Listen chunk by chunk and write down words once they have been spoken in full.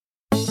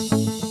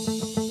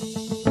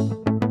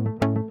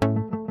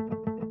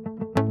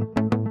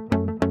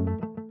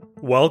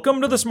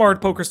Welcome to the Smart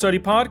Poker Study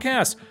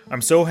Podcast.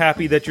 I'm so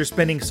happy that you're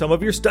spending some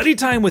of your study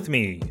time with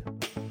me.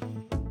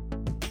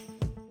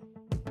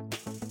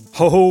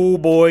 Oh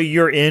boy,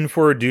 you're in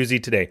for a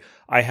doozy today.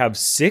 I have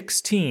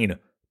 16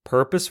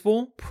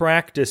 purposeful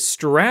practice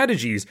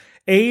strategies,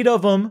 8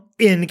 of them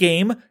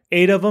in-game,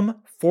 8 of them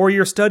for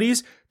your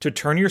studies to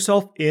turn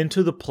yourself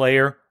into the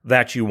player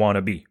that you want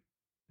to be.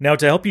 Now,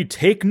 to help you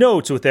take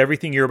notes with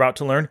everything you're about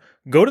to learn,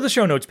 go to the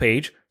show notes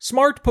page,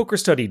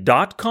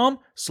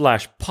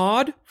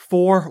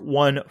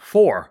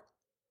 smartpokerstudy.com/pod414.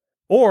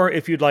 Or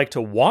if you'd like to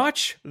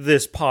watch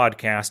this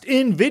podcast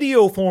in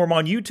video form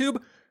on YouTube,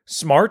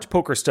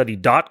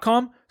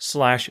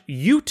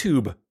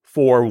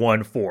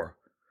 smartpokerstudy.com/YouTube414.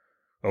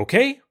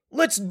 Okay,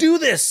 let's do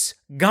this!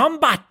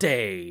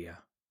 Gambate!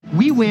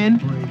 We win,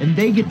 and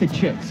they get the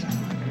chicks.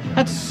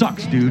 That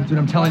sucks, dude. But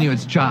I'm telling you,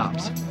 it's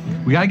jobs.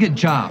 We gotta get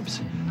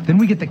jobs. Then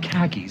we get the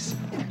khakis.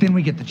 Then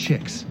we get the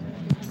chicks.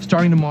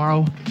 Starting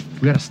tomorrow,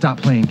 we gotta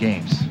stop playing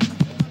games.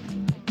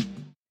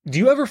 Do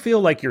you ever feel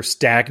like you're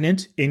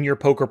stagnant in your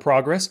poker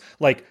progress?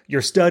 Like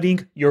you're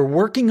studying, you're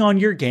working on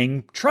your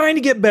game, trying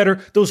to get better,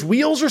 those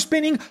wheels are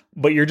spinning,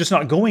 but you're just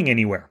not going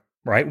anywhere,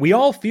 right? We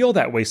all feel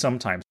that way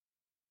sometimes.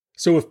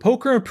 So if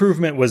poker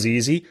improvement was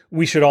easy,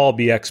 we should all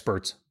be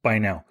experts by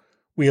now.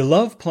 We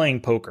love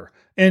playing poker.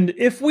 And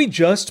if we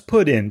just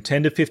put in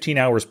 10 to 15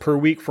 hours per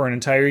week for an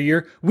entire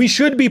year, we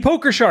should be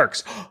poker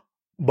sharks.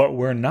 But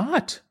we're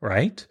not,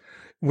 right?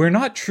 We're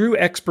not true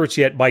experts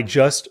yet by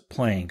just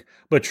playing.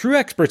 But true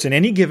experts in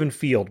any given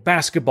field,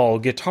 basketball,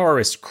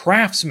 guitarists,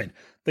 craftsmen,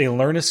 they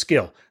learn a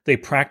skill, they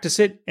practice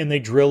it, and they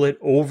drill it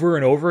over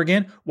and over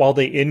again while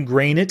they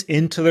ingrain it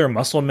into their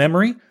muscle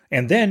memory.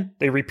 And then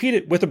they repeat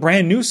it with a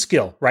brand new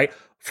skill, right?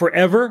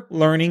 Forever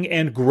learning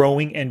and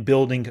growing and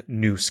building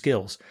new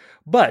skills.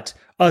 But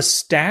us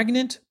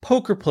stagnant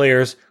poker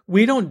players,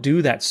 we don't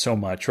do that so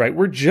much, right?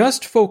 We're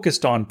just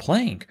focused on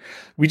playing.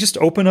 We just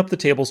open up the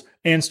tables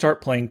and start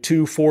playing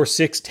 2, 4,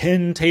 6,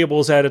 10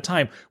 tables at a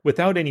time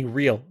without any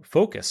real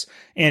focus.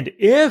 And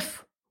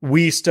if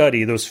we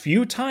study those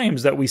few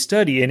times that we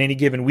study in any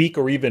given week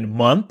or even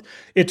month,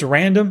 it's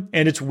random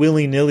and it's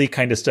willy-nilly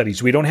kind of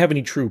studies. We don't have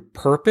any true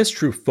purpose,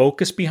 true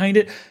focus behind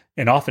it.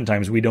 And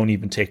oftentimes we don't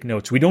even take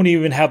notes. We don't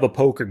even have a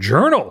poker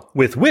journal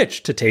with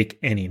which to take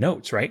any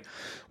notes, right?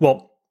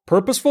 Well,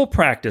 purposeful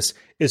practice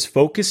is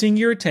focusing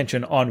your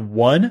attention on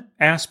one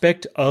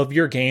aspect of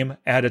your game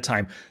at a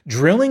time,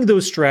 drilling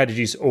those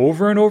strategies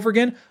over and over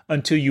again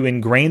until you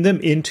ingrain them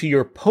into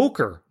your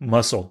poker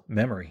muscle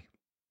memory.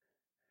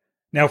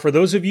 Now, for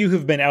those of you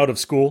who've been out of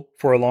school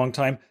for a long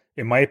time,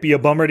 it might be a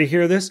bummer to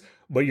hear this,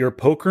 but your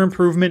poker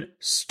improvement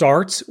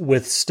starts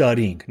with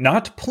studying,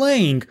 not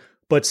playing,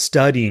 but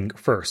studying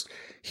first.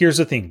 Here's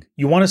the thing.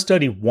 You want to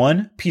study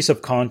one piece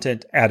of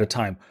content at a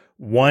time.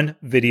 One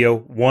video,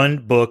 one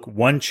book,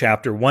 one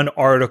chapter, one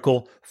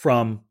article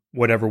from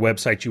whatever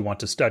website you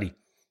want to study.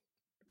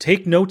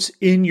 Take notes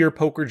in your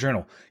poker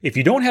journal. If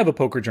you don't have a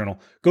poker journal,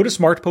 go to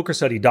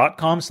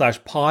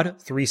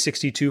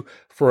smartpokerstudy.com/pod362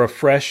 for a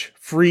fresh,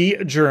 free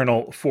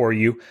journal for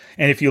you.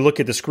 And if you look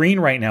at the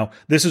screen right now,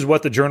 this is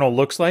what the journal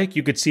looks like.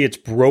 You could see it's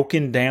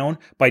broken down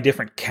by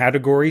different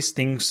categories,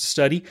 things to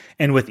study.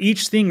 And with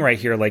each thing right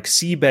here, like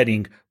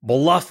c-betting,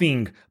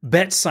 bluffing,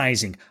 bet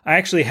sizing, I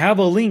actually have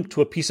a link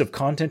to a piece of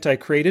content I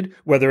created,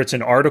 whether it's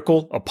an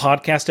article, a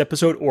podcast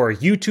episode, or a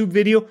YouTube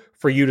video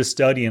for you to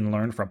study and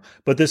learn from.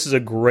 But this is a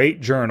great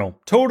journal,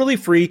 totally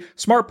free,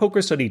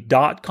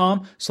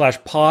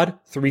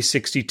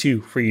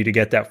 smartpokerstudy.com/pod362 for you to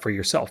get that for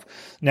yourself.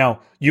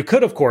 Now, you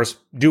could, of course,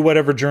 do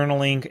whatever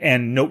journaling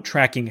and note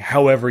tracking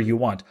however you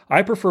want.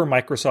 I prefer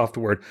Microsoft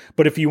Word,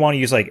 but if you want to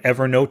use like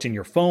Evernote in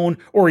your phone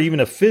or even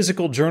a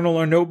physical journal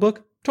or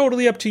notebook,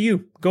 totally up to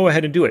you. Go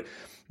ahead and do it.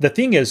 The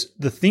thing is,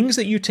 the things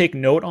that you take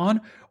note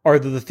on are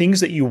the things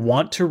that you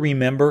want to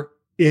remember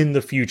in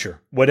the future,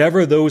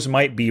 whatever those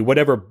might be,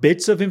 whatever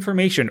bits of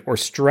information or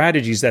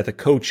strategies that the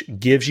coach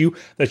gives you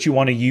that you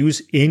want to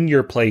use in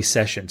your play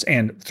sessions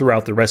and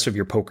throughout the rest of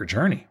your poker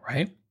journey,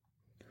 right?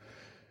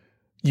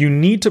 You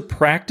need to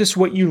practice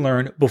what you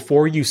learn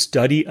before you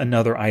study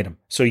another item.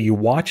 So you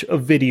watch a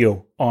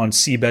video on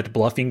c-bet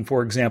bluffing,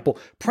 for example.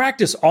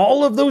 Practice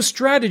all of those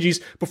strategies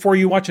before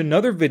you watch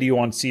another video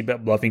on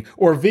c-bet bluffing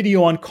or a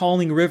video on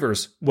calling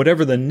rivers,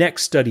 whatever the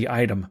next study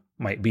item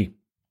might be.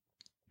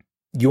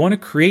 You want to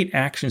create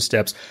action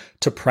steps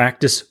to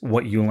practice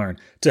what you learn.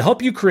 To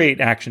help you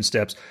create action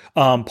steps,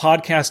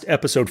 podcast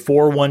episode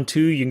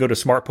 412, you can go to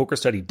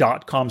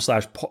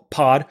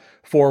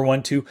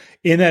smartpokerstudy.com/pod412.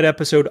 In that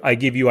episode, I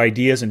give you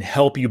ideas and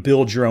help you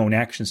build your own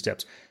action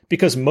steps.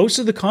 Because most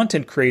of the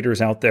content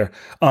creators out there,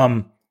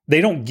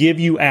 they don't give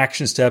you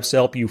action steps to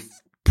help you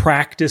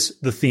practice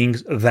the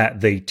things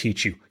that they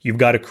teach you. You've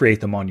got to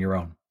create them on your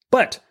own.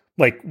 But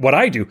like what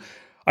I do,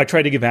 I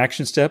try to give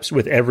action steps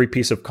with every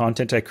piece of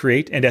content I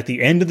create, and at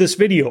the end of this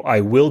video,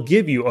 I will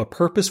give you a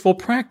purposeful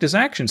practice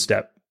action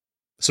step.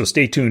 So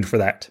stay tuned for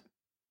that.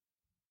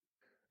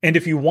 And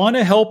if you want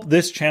to help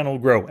this channel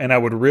grow, and I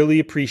would really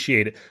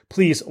appreciate it,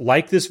 please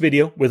like this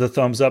video with a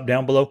thumbs up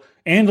down below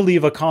and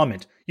leave a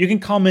comment. You can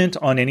comment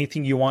on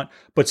anything you want,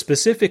 but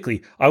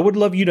specifically, I would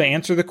love you to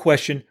answer the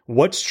question,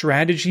 what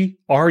strategy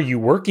are you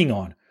working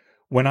on?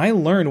 When I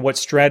learn what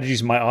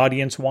strategies my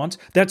audience wants,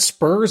 that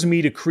spurs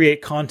me to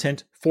create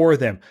content for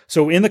them.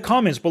 So in the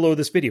comments below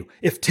this video,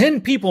 if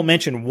 10 people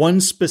mention one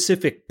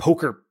specific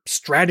poker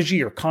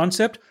strategy or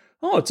concept,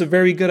 it's a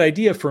very good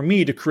idea for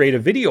me to create a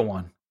video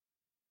on.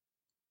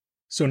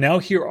 So now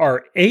here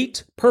are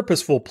 8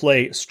 purposeful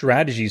play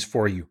strategies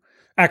for you.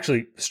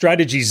 Actually,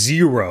 strategy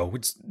 0,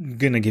 it's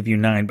going to give you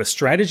 9, but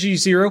strategy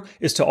 0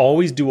 is to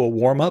always do a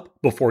warm-up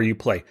before you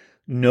play.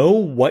 Know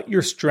what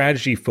your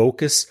strategy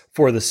focus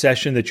for the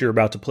session that you're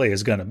about to play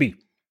is going to be.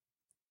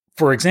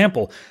 For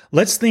example,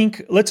 let's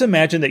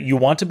imagine that you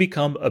want to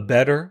become a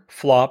better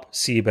flop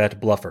c-bet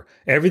bluffer.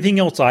 Everything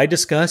else I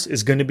discuss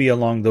is going to be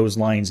along those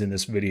lines in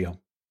this video.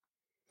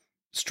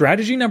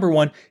 Strategy number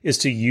 1 is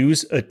to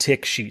use a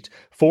tick sheet.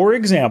 For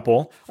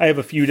example, I have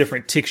a few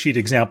different tick sheet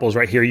examples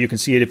right here. You can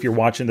see it if you're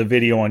watching the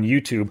video on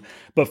YouTube.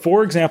 But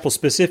for example,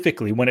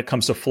 specifically, when it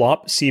comes to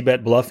flop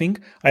c-bet bluffing,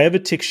 I have a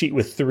tick sheet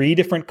with 3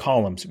 different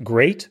columns: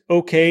 great,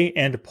 okay,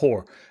 and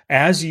poor.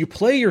 As you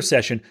play your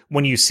session,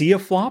 when you see a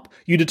flop,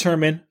 you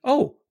determine,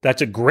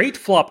 that's a great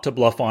flop to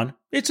bluff on.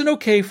 It's an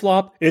okay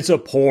flop. It's a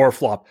poor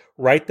flop.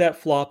 Write that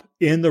flop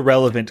in the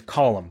relevant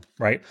column,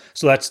 right?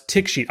 So that's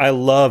tick sheet. I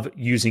love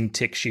using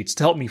tick sheets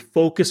to help me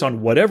focus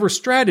on whatever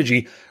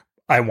strategy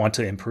I want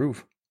to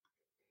improve.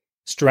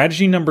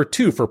 Strategy number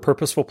 2 for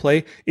purposeful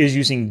play is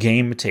using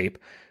game tape.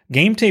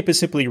 Game tape is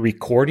simply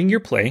recording your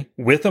play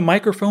with a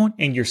microphone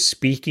and you're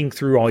speaking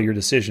through all your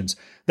decisions.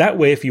 That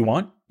way, if you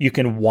want, you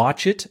can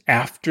watch it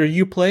after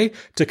you play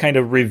to kind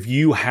of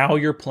review how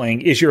you're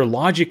playing. Is your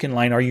logic in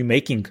line? Are you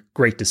making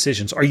great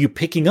decisions? Are you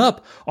picking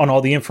up on all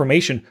the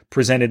information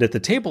presented at the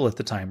table at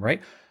the time,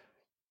 right?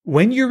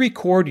 When you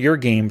record your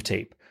game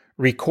tape,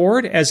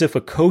 record as if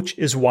a coach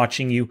is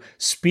watching you.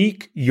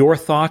 Speak your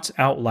thoughts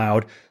out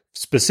loud.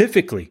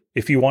 Specifically,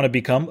 if you want to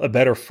become a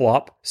better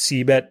flop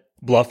c-bet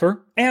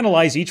bluffer,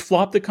 analyze each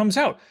flop that comes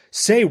out.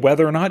 Say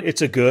whether or not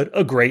it's a good,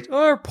 a great,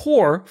 or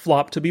poor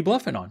flop to be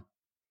bluffing on.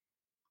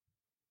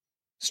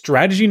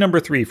 Strategy number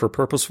 3 for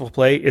purposeful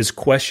play is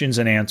questions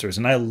and answers,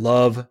 and I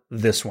love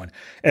this one.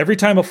 Every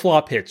time a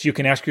flop hits, you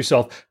can ask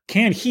yourself,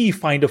 can he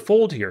find a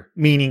fold here?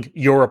 Meaning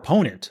your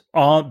opponent,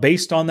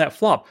 based on that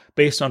flop,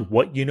 based on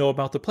what you know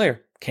about the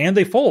player. Can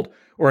they fold?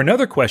 Or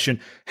another question,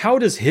 how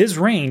does his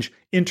range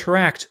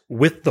interact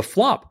with the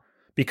flop?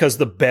 Because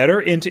the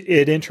better it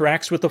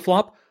interacts with the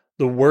flop,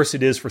 the worse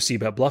it is for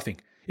c-bet bluffing.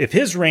 If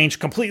his range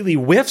completely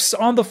whiffs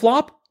on the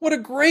flop, what a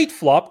great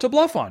flop to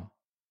bluff on.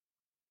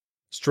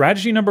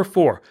 Strategy number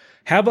 4,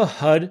 have a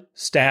HUD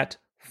stat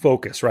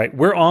focus, right?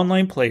 We're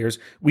online players.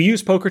 We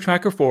use Poker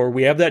Tracker 4.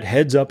 We have that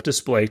heads up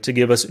display to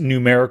give us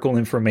numerical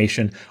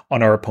information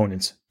on our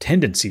opponent's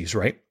tendencies,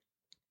 right?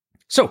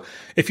 So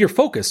if you're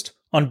focused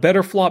on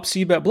better flop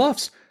c-bet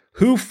bluffs,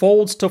 who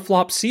folds to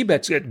flop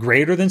c-bets at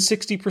greater than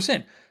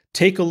 60%?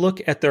 Take a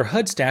look at their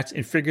HUD stats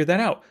and figure that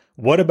out.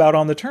 What about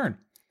on the turn?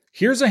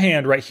 Here's a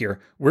hand right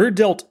here. We're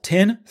dealt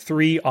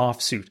 10-3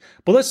 offsuit.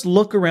 But let's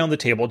look around the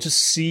table. Just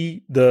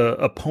see the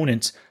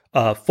opponent's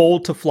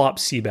fold to flop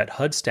c-bet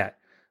HUD stat.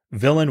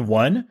 Villain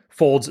 1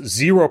 folds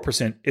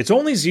 0%. It's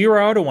only 0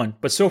 out of 1,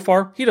 but so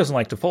far he doesn't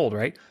like to fold,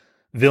 right?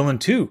 Villain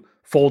 2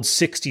 folds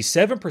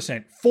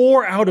 67%,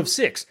 4 out of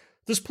 6.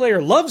 This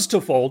player loves to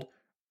fold.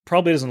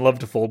 Probably doesn't love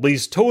to fold, but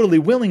he's totally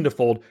willing to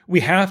fold. We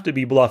have to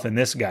be bluffing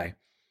this guy.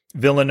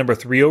 Villain number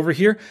 3 over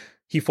here,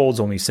 he folds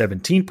only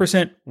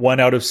 17%, 1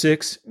 out of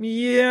 6.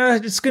 Yeah,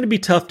 it's going to be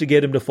tough to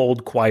get him to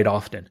fold quite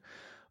often.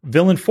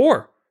 Villain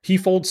 4, he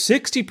folds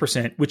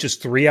 60%, which is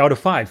 3 out of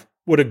 5.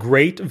 What a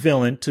great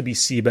villain to be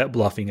c-bet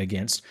bluffing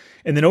against.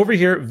 And then over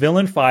here,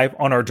 Villain 5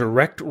 on our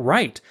direct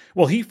right.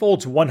 Well, he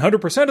folds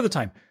 100% of the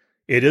time.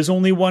 It is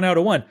only 1 out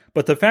of 1,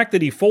 but the fact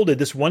that he folded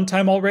this one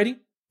time already,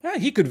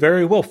 he could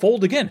very well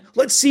fold again.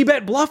 Let's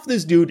c-bet bluff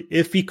this dude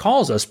if he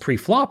calls us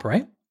pre-flop,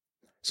 right?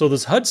 So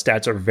those HUD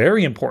stats are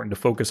very important to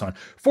focus on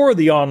for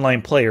the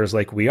online players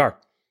like we are.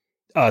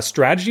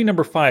 Strategy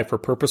number 5 for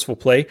purposeful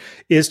play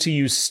is to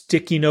use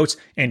sticky notes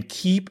and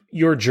keep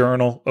your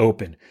journal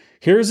open.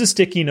 Here's a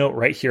sticky note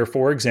right here,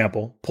 for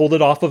example. Pulled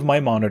it off of my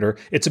monitor.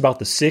 It's about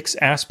the 6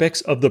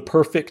 aspects of the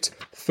perfect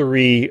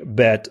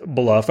 3-bet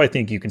bluff. I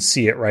think you can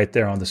see it right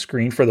there on the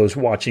screen for those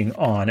watching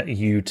on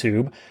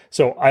YouTube.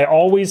 So I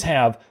always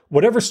have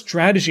whatever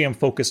strategy I'm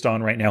focused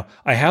on right now,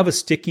 I have a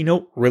sticky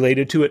note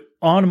related to it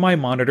on my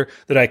monitor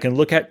that I can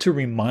look at to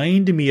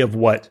remind me of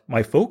what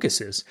my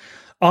focus is.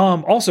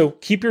 Also,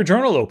 keep your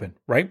journal open,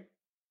 right?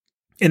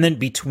 And then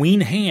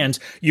between hands,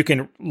 you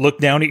can look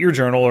down at your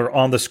journal or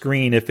on the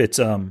screen if it's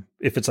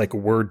like a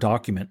Word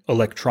document,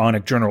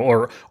 electronic journal,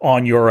 or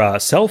on your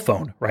cell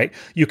phone, right?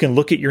 You can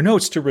look at your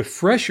notes to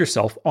refresh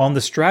yourself on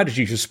the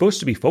strategies you're supposed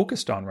to be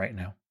focused on right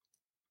now.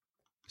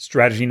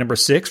 Strategy number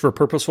 6 for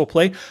purposeful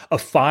play, a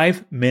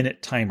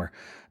 5-minute timer.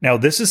 Now,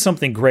 this is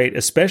something great,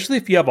 especially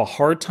if you have a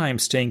hard time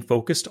staying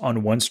focused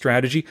on one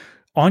strategy.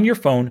 On your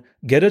phone,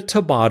 get a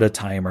Tabata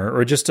timer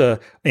or just an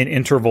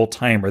interval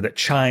timer that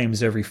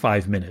chimes every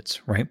 5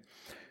 minutes, right?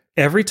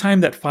 Every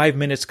time that 5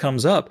 minutes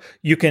comes up,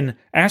 you can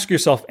ask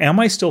yourself, am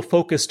I still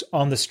focused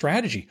on the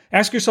strategy?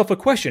 Ask yourself a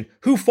question,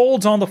 who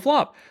folds on the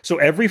flop? So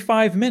every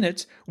 5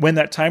 minutes, when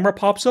that timer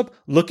pops up,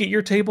 look at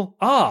your table.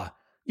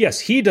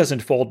 Yes, he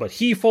doesn't fold, but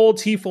he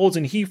folds,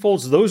 and he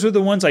folds. Those are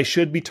the ones I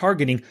should be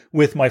targeting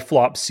with my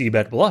flop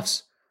c-bet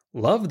bluffs.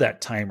 Love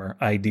that timer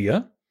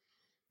idea.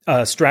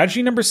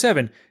 Strategy number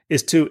 7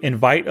 is to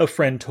invite a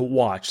friend to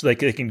watch. Like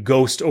they can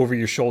ghost over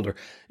your shoulder.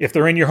 If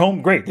they're in your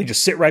home, great. They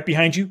just sit right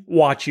behind you,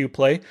 watch you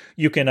play.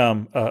 You can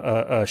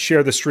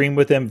share the stream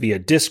with them via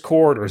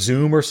Discord or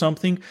Zoom or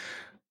something.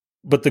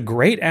 But the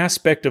great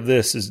aspect of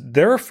this is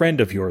they're a friend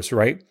of yours,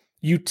 right?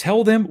 You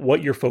tell them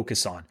what you're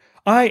focused on.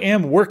 I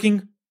am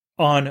working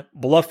on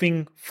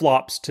bluffing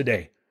flops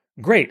today.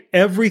 Great.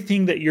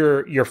 Everything that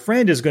your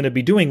friend is going to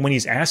be doing when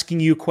he's asking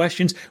you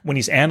questions, when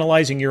he's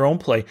analyzing your own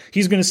play,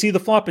 he's going to see the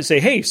flop and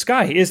say, hey,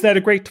 Sky, is that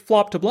a great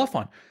flop to bluff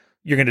on?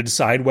 You're going to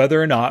decide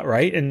whether or not,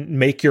 right, and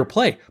make your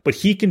play. But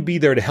he can be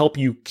there to help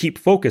you keep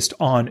focused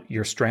on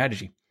your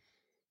strategy.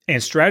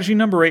 And strategy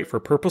number 8 for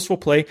purposeful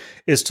play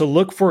is to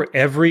look for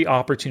every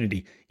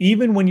opportunity,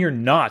 even when you're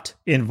not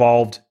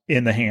involved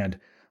in the hand.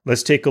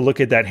 Let's take a look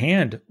at that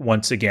hand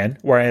once again,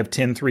 where I have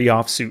 10-3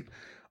 offsuit.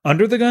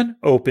 Under the gun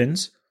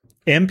opens,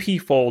 MP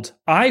folds,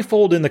 I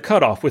fold in the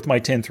cutoff with my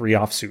 10-3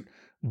 offsuit.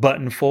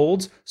 Button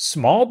folds,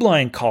 small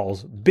blind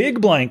calls, big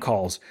blind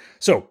calls.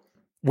 So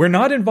we're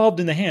not involved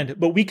in the hand,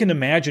 but we can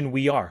imagine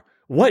we are.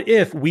 What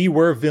if we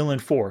were villain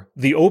 4,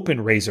 the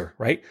open raiser,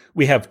 right?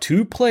 We have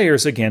 2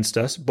 players against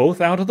us, both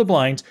out of the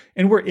blinds,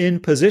 and we're in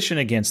position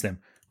against them.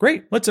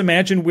 Great. Let's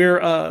imagine we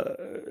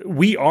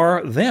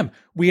are them.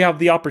 We have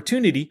the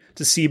opportunity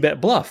to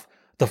c-bet bluff.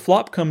 The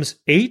flop comes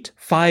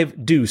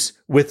 8-5 deuce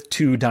with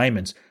 2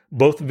 diamonds.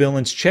 Both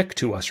villains check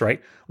to us,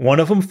 right? One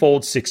of them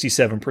folds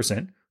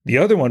 67%. The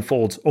other one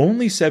folds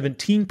only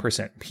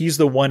 17%. He's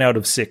the 1 out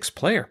of 6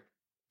 player.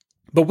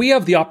 But we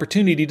have the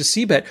opportunity to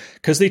c-bet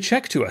because they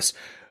check to us.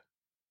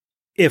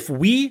 If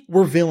we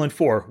were villain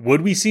 4,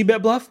 would we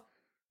c-bet bluff?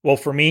 Well,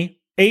 for me,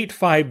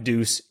 8-5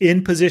 deuce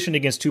in position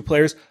against 2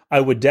 players, I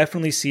would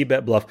definitely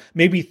c-bet bluff.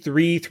 Maybe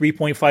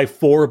 3.5,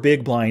 4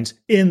 big blinds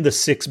in the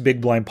 6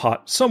 big blind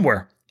pot,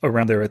 somewhere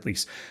around there at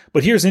least.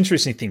 But here's the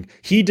interesting thing.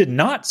 He did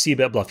not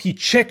c-bet bluff. He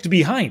checked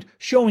behind,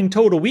 showing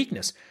total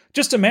weakness.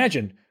 Just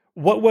imagine,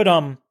 what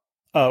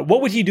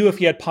would he do if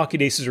he had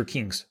pocket aces or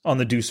kings on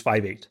the deuce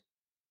 5-8?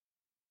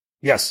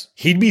 Yes,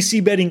 he'd be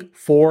c-betting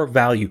for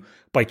value.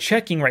 By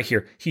checking right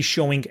here, he's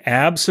showing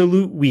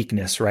absolute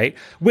weakness, right?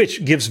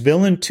 Which gives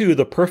villain 2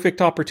 the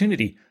perfect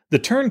opportunity. The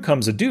turn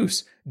comes a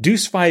deuce.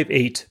 Deuce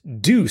 5-8,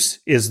 deuce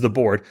is the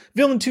board.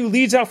 Villain 2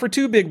 leads out for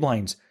 2 big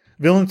blinds.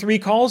 Villain 3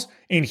 calls,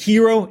 and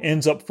hero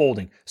ends up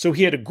folding. So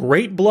he had a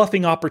great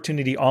bluffing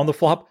opportunity on the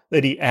flop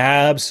that he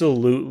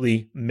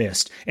absolutely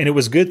missed. And it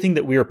was a good thing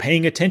that we were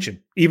paying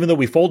attention. Even though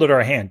we folded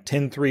our hand,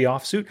 10-3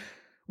 offsuit,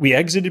 we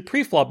exited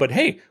pre-flop, but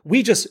hey,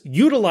 we just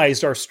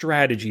utilized our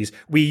strategies.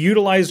 We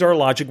utilized our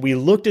logic. We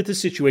looked at the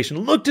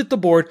situation, looked at the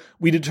board.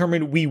 We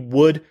determined we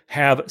would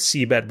have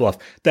c-bet bluff.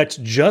 That's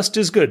just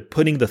as good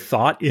putting the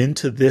thought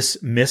into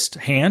this missed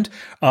hand.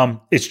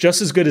 It's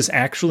just as good as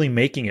actually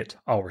making it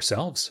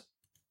ourselves.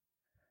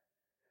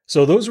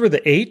 So those were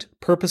the 8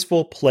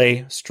 purposeful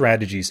play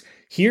strategies.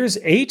 Here's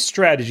 8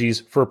 strategies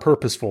for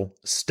purposeful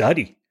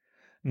study.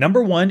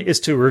 Number 1 is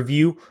to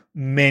review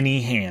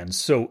many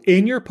hands. So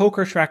in your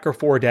Poker Tracker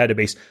 4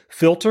 database,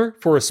 filter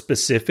for a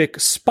specific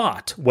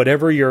spot,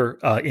 whatever you're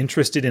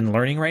interested in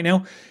learning right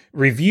now.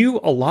 Review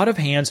a lot of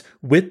hands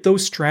with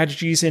those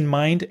strategies in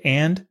mind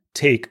and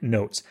take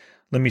notes.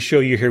 Let me show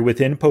you here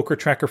within Poker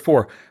Tracker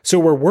 4. So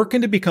we're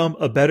working to become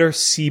a better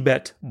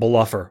c-bet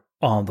bluffer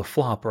on the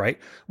flop, right?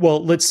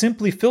 Well, let's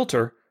simply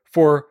filter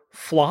for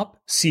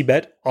flop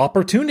c-bet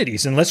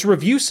opportunities. And let's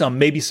review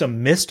maybe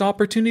some missed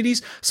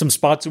opportunities, some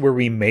spots where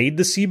we made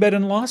the c-bet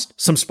and lost,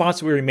 some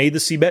spots where we made the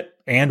c-bet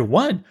and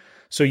won.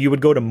 So you would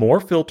go to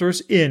more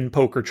filters in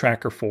Poker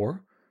Tracker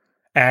 4,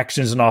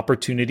 actions and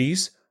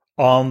opportunities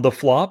on the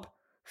flop,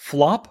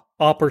 flop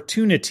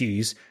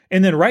opportunities,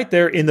 and then right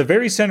there in the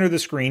very center of the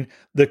screen,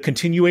 the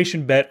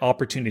continuation bet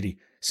opportunity.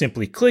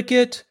 Simply click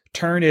it,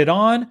 turn it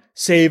on,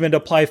 save and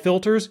apply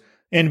filters,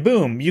 and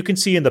boom, you can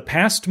see in the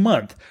past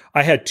month,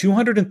 I had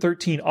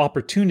 213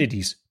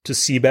 opportunities to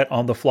c-bet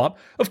on the flop.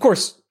 Of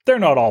course, they're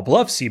not all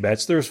bluff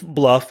c-bets. There's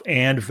bluff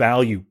and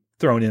value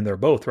thrown in there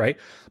both, right?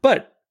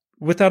 But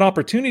with that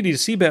opportunity to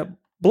c-bet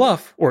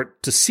bluff or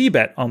to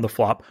c-bet on the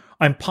flop,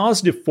 I'm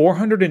positive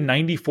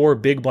 494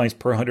 big blinds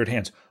per 100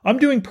 hands. I'm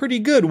doing pretty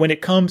good when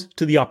it comes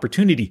to the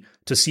opportunity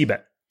to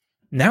c-bet.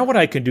 Now what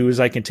I can do is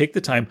I can take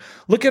the time,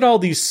 look at all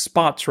these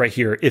spots right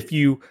here. If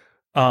you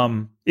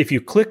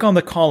click on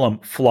the column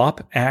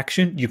flop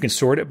action, you can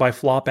sort it by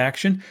flop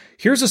action.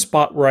 Here's a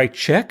spot where I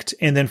checked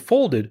and then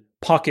folded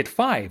pocket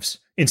 5s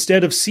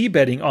instead of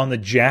c-betting on the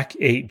Jack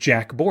 8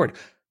 Jack board.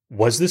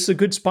 Was this a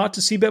good spot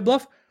to c-bet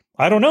bluff?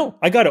 I don't know.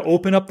 I got to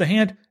open up the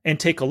hand and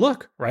take a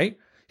look, right?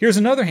 Here's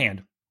another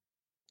hand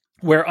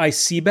where I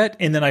c-bet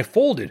and then I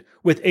folded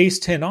with ace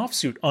 10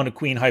 offsuit on a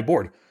queen high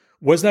board.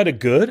 Was that a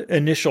good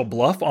initial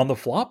bluff on the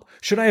flop?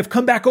 Should I have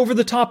come back over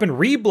the top and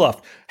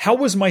re-bluffed? How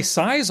was my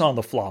size on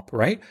the flop,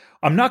 right?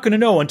 I'm not going to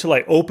know until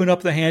I open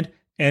up the hand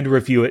and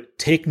review it,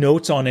 take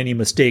notes on any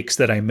mistakes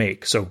that I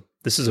make. So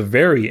this is a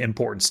very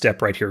important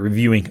step right here,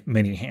 reviewing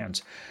many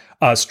hands.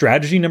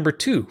 Strategy number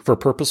 2 for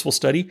purposeful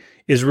study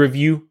is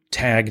review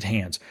tagged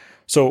hands.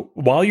 So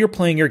while you're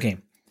playing your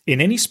game, in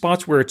any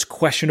spots where it's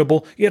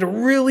questionable, you had a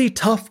really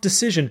tough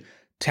decision,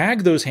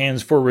 tag those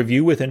hands for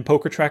review within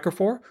Poker Tracker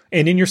 4,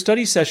 and in your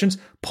study sessions,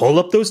 pull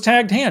up those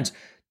tagged hands.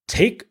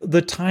 Take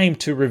the time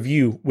to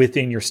review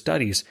within your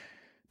studies.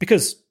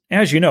 Because,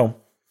 as you know,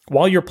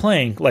 while you're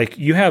playing, like,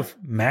 you have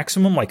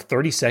maximum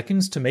 30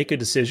 seconds to make a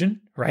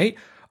decision, right?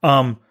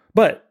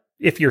 But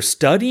if you're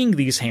studying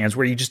these hands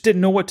where you just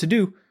didn't know what to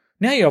do,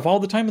 now you have all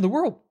the time in the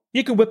world.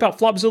 You can whip out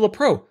Flopzilla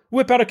Pro,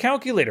 whip out a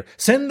calculator,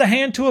 send the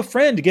hand to a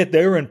friend to get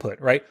their input,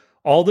 right?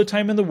 All the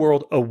time in the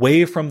world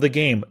away from the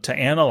game to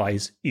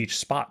analyze each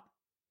spot.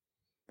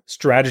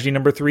 Strategy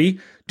number 3,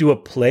 do a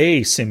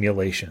play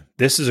simulation.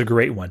 This is a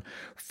great one.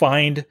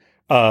 Find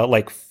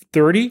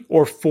 30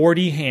 or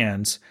 40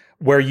 hands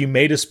where you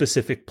made a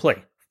specific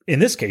play. In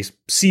this case,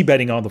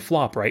 c-betting on the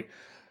flop, right?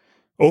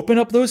 Open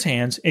up those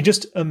hands and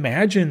just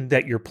imagine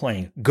that you're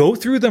playing. Go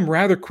through them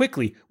rather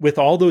quickly with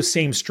all those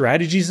same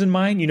strategies in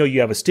mind. You know, you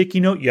have a sticky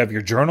note, you have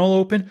your journal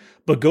open,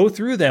 but go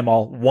through them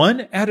all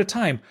one at a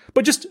time.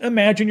 But just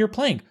imagine you're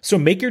playing. So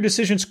make your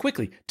decisions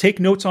quickly.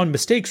 Take notes on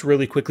mistakes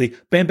really quickly.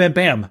 Bam, bam,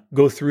 bam.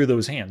 Go through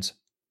those hands.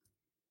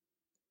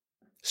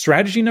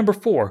 Strategy number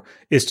 4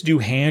 is to do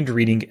hand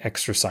reading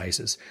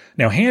exercises.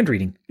 Now, hand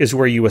reading is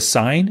where you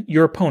assign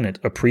your opponent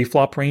a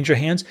pre-flop range of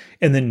hands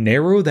and then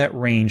narrow that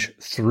range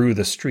through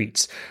the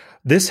streets.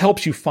 This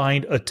helps you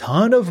find a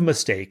ton of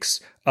mistakes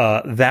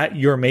that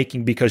you're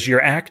making because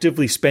you're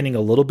actively spending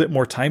a little bit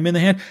more time in the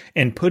hand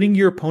and putting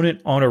your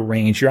opponent on a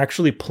range. You're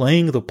actually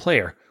playing the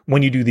player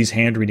when you do these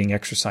hand reading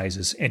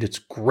exercises. And it's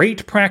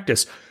great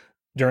practice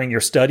during your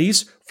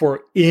studies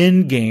for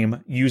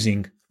in-game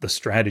using the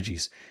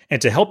strategies.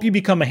 And to help you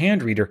become a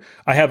hand reader,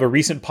 I have a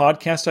recent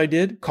podcast I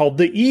did called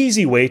The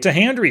Easy Way to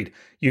Hand Read.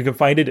 You can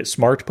find it at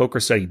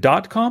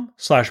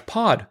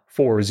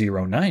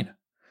smartpokerstudy.com/pod409.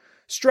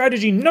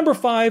 Strategy number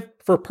 5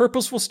 for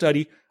purposeful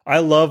study. I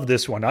love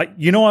this one.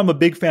 I'm a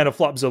big fan of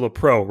Flopzilla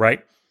Pro,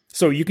 right?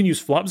 So you can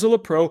use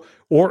Flopzilla Pro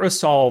or a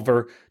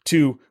solver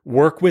to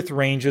work with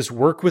ranges,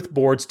 work with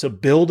boards to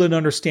build an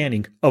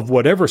understanding of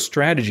whatever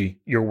strategy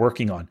you're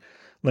working on.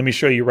 Let me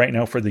show you right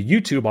now for the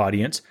YouTube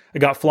audience. I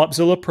got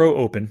Flopzilla Pro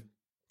open.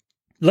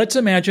 Let's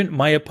imagine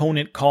my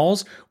opponent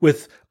calls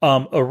with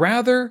a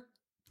rather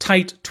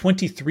tight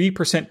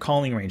 23%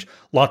 calling range.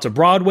 Lots of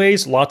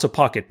broadways, lots of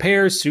pocket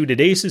pairs, suited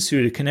aces,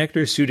 suited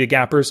connectors, suited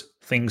gappers,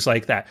 things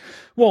like that.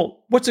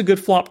 Well, what's a good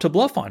flop to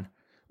bluff on?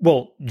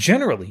 Well,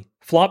 generally,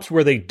 flops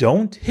where they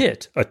don't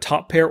hit a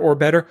top pair or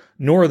better,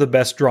 nor the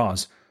best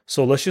draws.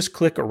 So let's just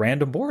click a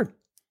random board.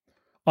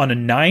 On a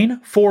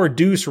 9-4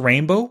 deuce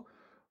rainbow,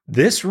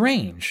 this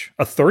range,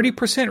 a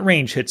 30%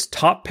 range, hits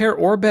top pair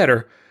or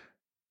better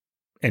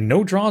and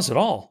no draws at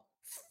all.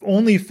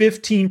 Only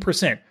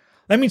 15%.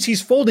 That means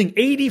he's folding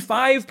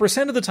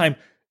 85% of the time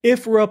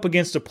if we're up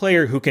against a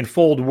player who can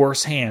fold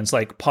worse hands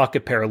like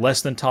pocket pair,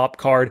 less than top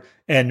card,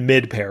 and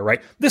mid pair,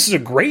 right? This is a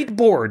great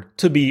board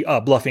to be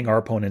bluffing our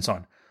opponents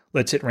on.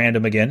 Let's hit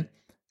random again.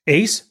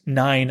 Ace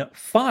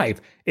 9-5,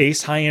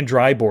 ace high and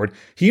dry board.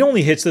 He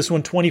only hits this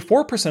one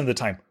 24% of the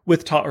time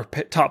with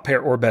top pair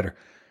or better.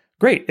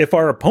 Great. If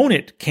our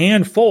opponent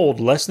can fold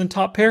less than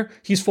top pair,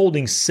 he's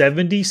folding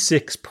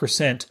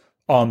 76%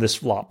 on this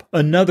flop.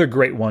 Another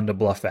great one to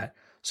bluff at.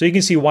 So you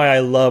can see why I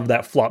love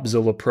that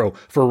Flopzilla Pro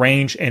for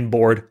range and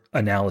board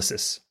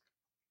analysis.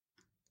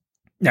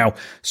 Now,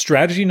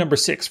 strategy number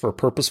 6 for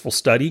purposeful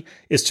study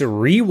is to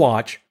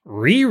rewatch,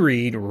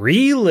 reread,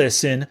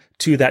 re-listen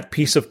to that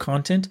piece of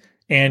content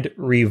and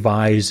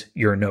revise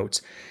your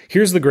notes.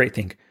 Here's the great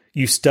thing.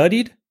 You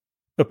studied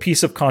a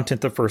piece of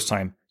content the first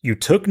time. You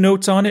took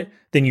notes on it,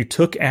 then you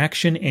took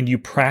action and you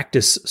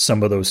practiced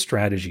some of those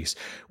strategies.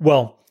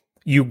 Well,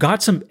 you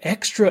got some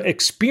extra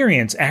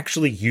experience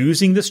actually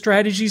using the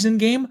strategies in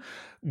game.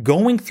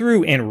 Going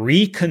through and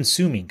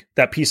re-consuming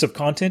that piece of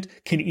content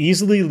can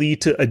easily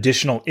lead to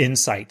additional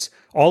insights.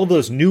 All of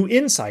those new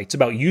insights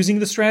about using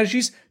the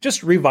strategies,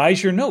 just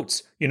revise your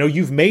notes.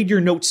 You've made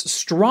your notes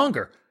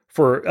stronger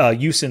for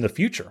use in the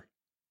future.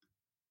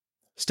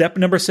 Step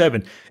number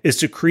 7 is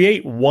to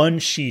create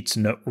It's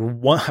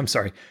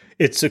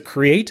to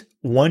create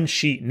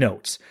one-sheet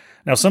notes.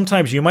 Now,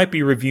 sometimes you might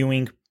be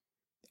reviewing,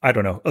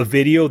 a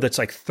video that's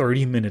like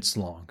 30 minutes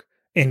long.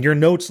 And your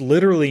notes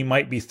literally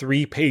might be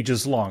 3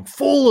 pages long,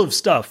 full of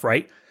stuff,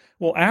 right?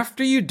 Well,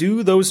 after you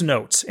do those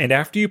notes and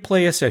after you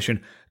play a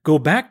session, go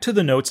back to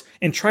the notes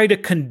and try to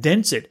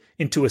condense it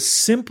into a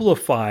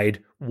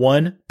simplified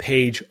 1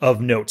 page of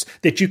notes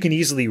that you can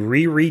easily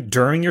reread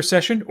during your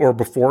session or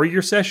before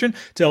your session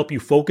to help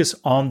you focus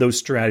on those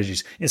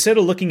strategies instead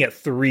of looking at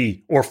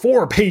 3 or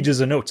 4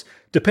 pages of notes,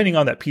 depending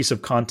on that piece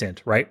of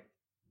content, right?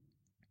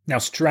 Now,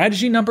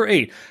 strategy number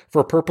 8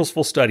 for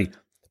purposeful study.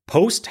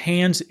 Post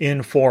hands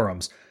in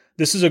forums.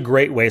 This is a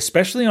great way,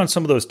 especially on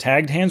some of those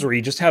tagged hands where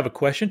you just have a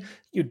question.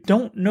 You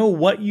don't know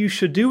what you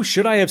should do.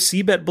 Should I have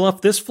c-bet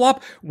bluffed this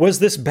flop? Was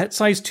this bet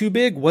size too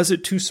big? Was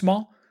it too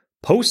small?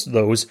 Post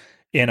those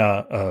in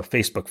a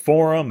Facebook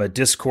forum, a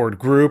Discord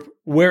group,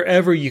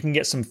 wherever you can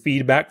get some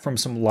feedback from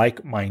some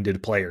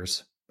like-minded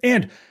players.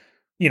 And,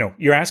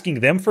 you're asking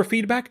them for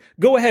feedback?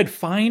 Go ahead,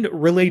 find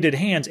related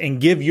hands and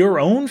give your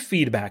own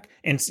feedback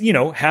and,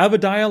 have a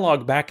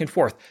dialogue back and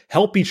forth.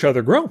 Help each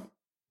other grow.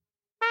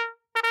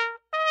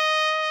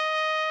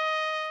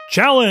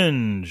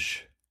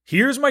 Challenge!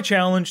 Here's my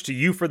challenge to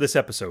you for this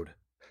episode.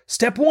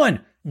 Step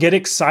 1, get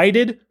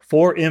excited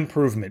for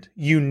improvement.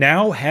 You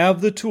now have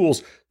the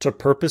tools to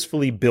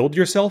purposefully build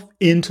yourself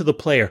into the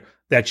player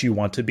that you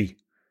want to be.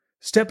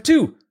 Step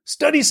 2,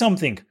 study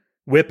something.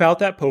 Whip out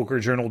that poker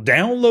journal,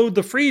 download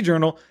the free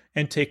journal,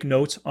 and take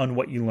notes on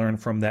what you learn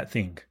from that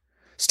thing.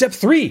 Step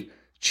 3,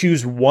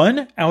 choose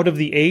 1 out of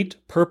the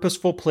 8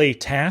 purposeful play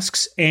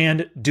tasks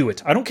and do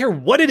it. I don't care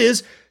what it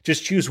is,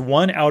 just choose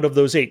 1 out of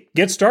those 8.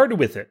 Get started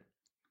with it.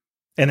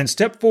 And then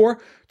step 4,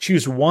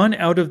 choose 1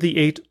 out of the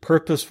 8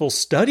 purposeful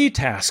study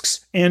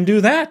tasks and do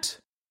that.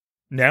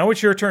 Now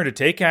it's your turn to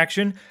take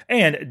action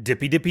and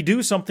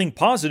do something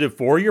positive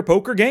for your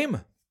poker game.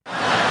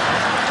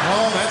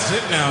 Oh, that's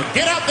it now.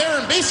 Get out there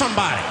and be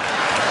somebody.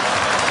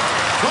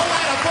 Go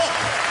write a book.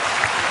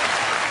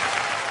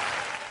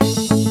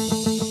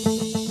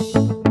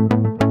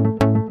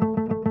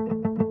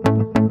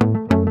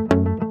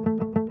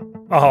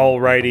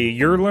 Alrighty,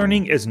 your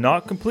learning is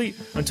not complete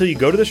until you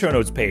go to the show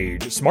notes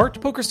page,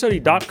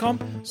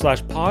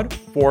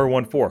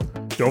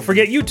 smartpokerstudy.com/pod414. Don't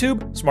forget YouTube,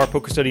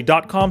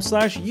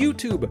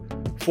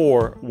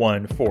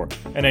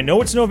 smartpokerstudy.com/YouTube414. And I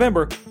know it's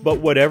November,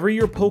 but whatever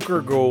your poker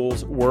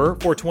goals were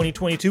for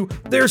 2022,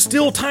 there's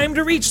still time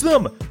to reach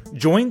them.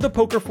 Join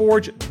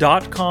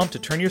thepokerforge.com to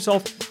turn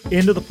yourself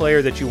into the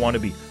player that you want to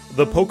be.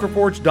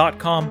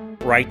 Thepokerforge.com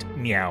right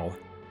now.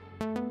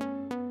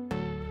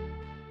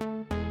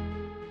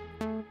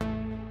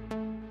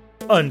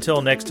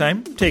 Until next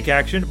time, take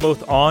action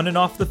both on and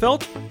off the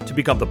felt to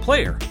become the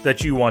player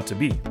that you want to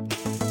be.